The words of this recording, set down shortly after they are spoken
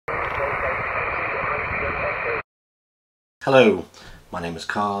Hello, my name is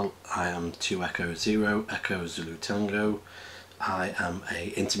Carl. I am 2 Echo 0 Echo Zulu Tango. I am a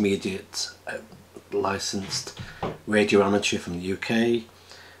intermediate licensed radio amateur from the UK.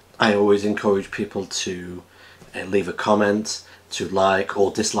 I always encourage people to leave a comment, to like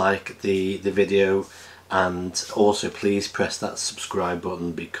or dislike the video, and also please press that subscribe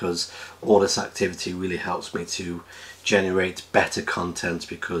button, because all this activity really helps me to generate better content,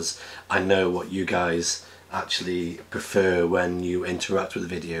 because I know what you guys actually prefer when you interact with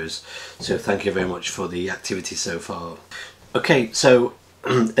the videos. So thank you very much for the activity so far. Okay, so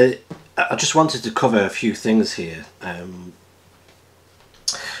I just wanted to cover a few things here.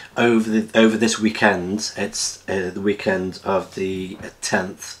 Over this weekend, it's the weekend of the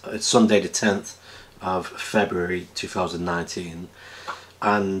 10th, it's Sunday the 10th of February 2019,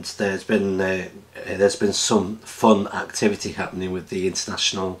 and there's been some fun activity happening with the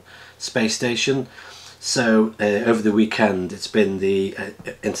International Space Station. So over the weekend, it's been the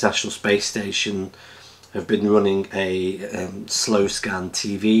International Space Station have been running a slow scan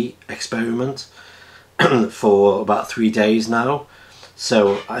TV experiment for about 3 days now.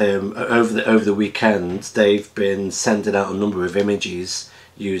 So over the weekend, they've been sending out a number of images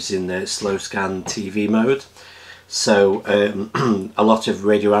using the slow scan TV mode. So a lot of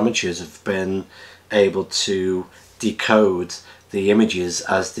radio amateurs have been able to decode the images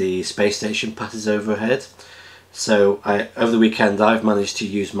as the space station passes overhead. So over the weekend, I've managed to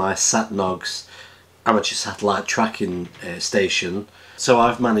use my SatNog's amateur satellite tracking station. So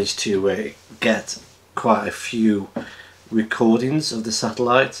I've managed to get quite a few recordings of the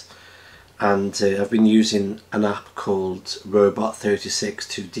satellite, and I've been using an app called Robot 36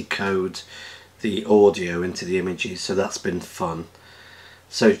 to decode the audio into the images, so that's been fun.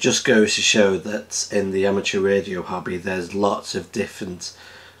 So it just goes to show that in the amateur radio hobby there's lots of different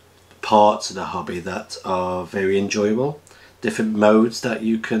parts of the hobby that are very enjoyable, different modes that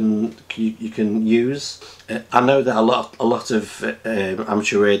you can use. I know that a lot of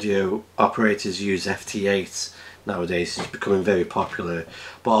amateur radio operators use FT8 nowadays. It's becoming very popular,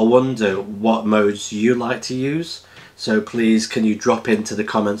 but I wonder what modes you like to use. So please, can you drop into the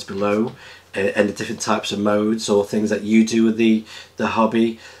comments below any different types of modes or things that you do with the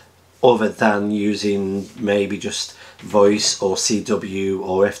hobby, other than using maybe just voice or CW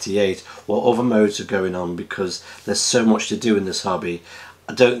or FT8. What other modes are going on, because there's so much to do in this hobby.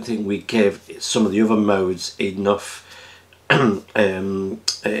 I don't think we give some of the other modes enough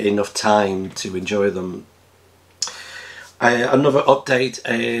enough time to enjoy them. Another update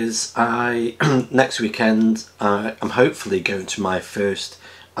is next weekend I'm hopefully going to my first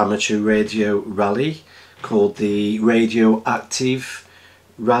amateur radio rally called the Radio Active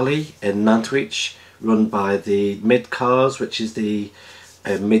Rally in Nantwich, run by the Mid Cars, which is the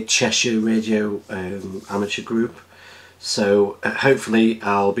Mid Cheshire Radio amateur group. So hopefully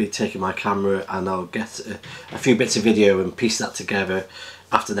I'll be taking my camera and I'll get a few bits of video and piece that together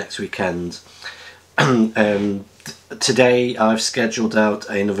after next weekend. Today I've scheduled out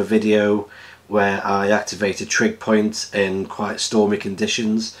another video where I activate a trig point in quite stormy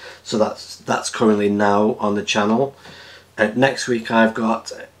conditions, so that's currently now on the channel. Next week I've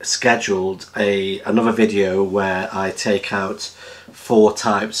got scheduled another video where I take out 4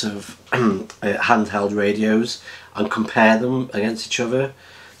 types of handheld radios and compare them against each other.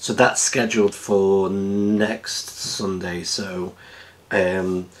 So that's scheduled for next Sunday, so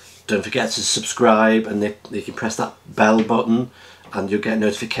don't forget to subscribe, and you can press that bell button and you'll get a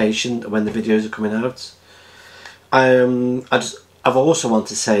notification when the videos are coming out. I've also want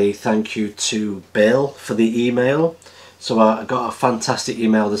to say thank you to Bill for the email. So I got a fantastic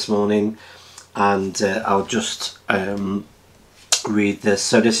email this morning, and I'll just read this.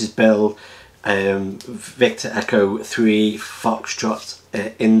 So this is Bill, Victor Echo 3 Foxtrot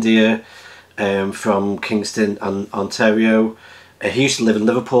India, from Kingston, Ontario. He used to live in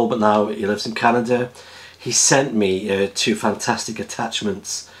Liverpool, but now he lives in Canada. He sent me 2 fantastic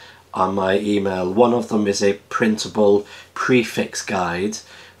attachments on my email. One of them is a printable prefix guide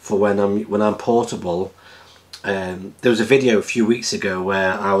for when I'm portable. There was a video a few weeks ago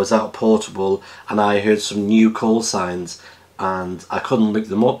where I was out portable and I heard some new call signs, and I couldn't look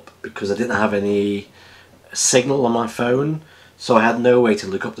them up because I didn't have any signal on my phone, so I had no way to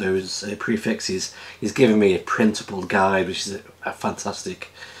look up those prefixes. He's given me a printable guide, which is a fantastic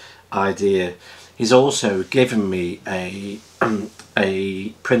idea. He's also given me a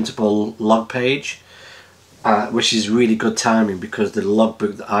printable log page, which is really good timing, because the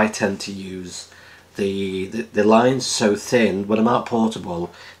logbook that I tend to use, the lines are so thin when I'm out portable,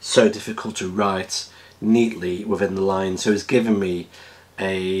 so difficult to write neatly within the line. So he's given me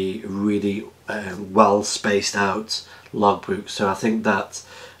a really well spaced out logbook, so I think that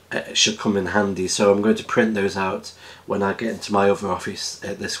should come in handy. So I'm going to print those out when I get into my other office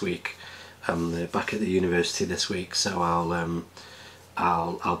this week. I'm back at the university this week, so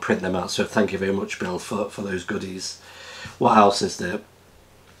I'll print them out. So thank you very much, Bill, for those goodies. What else is there?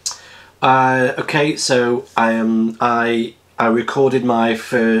 Okay, so I recorded my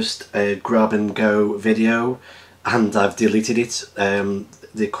first grab and go video, and I've deleted it.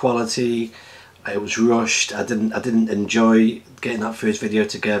 The quality, it was rushed. I didn't enjoy getting that first video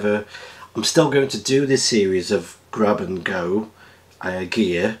together. I'm still going to do this series of grab and go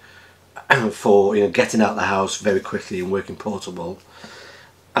gear for getting out of the house very quickly and working portable.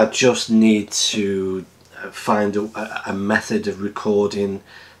 I just need to find a method of recording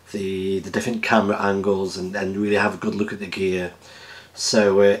the different camera angles and really have a good look at the gear.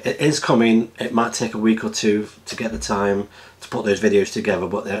 So it is coming. It might take a week or two to get the time to put those videos together,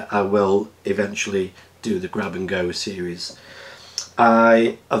 but I will eventually do the grab and go series.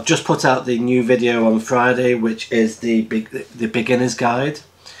 I've just put out the new video on Friday, which is the beginner's guide.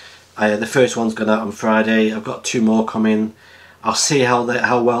 The first one's gone out on Friday. I've got 2 more coming. I'll see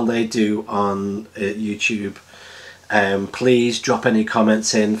how well they do on YouTube. Please drop any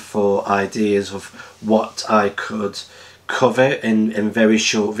comments in for ideas of what I could cover in very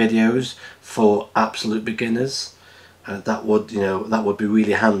short videos for absolute beginners. That would be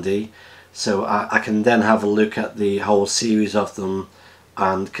really handy, so I can then have a look at the whole series of them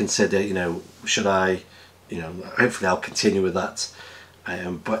and consider, should I, hopefully I'll continue with that.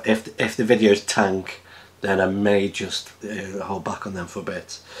 But if the videos tank, then I may just hold back on them for a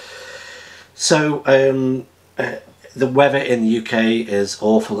bit. So the weather in the UK is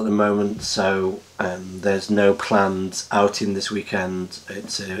awful at the moment, so there's no planned outing this weekend.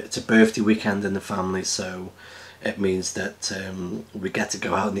 It's a birthday weekend in the family, so it means that we get to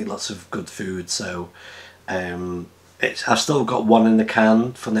go out and eat lots of good food. So I've still got one in the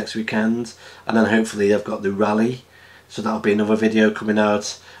can for next weekend, and then hopefully I've got the rally, so that'll be another video coming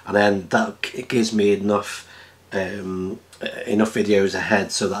out, and then that gives me enough videos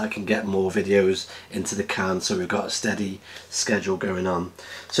ahead so that I can get more videos into the can, so we've got a steady schedule going on.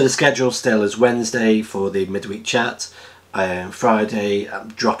 So the schedule still is Wednesday for the midweek chat, Friday I'm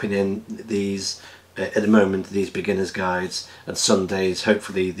dropping in these at the moment these beginners guides, and Sundays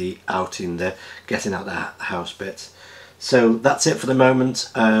hopefully the outing, the getting out the house bit. So that's it for the moment.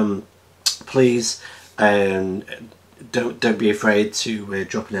 Please don't be afraid to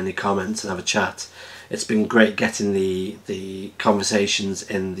drop in any comments and have a chat. It's been great getting the conversations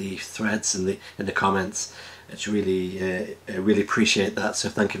in the threads and in the comments. It's really I really appreciate that, so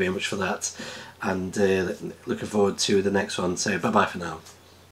thank you very much for that, and looking forward to the next one. So bye bye for now.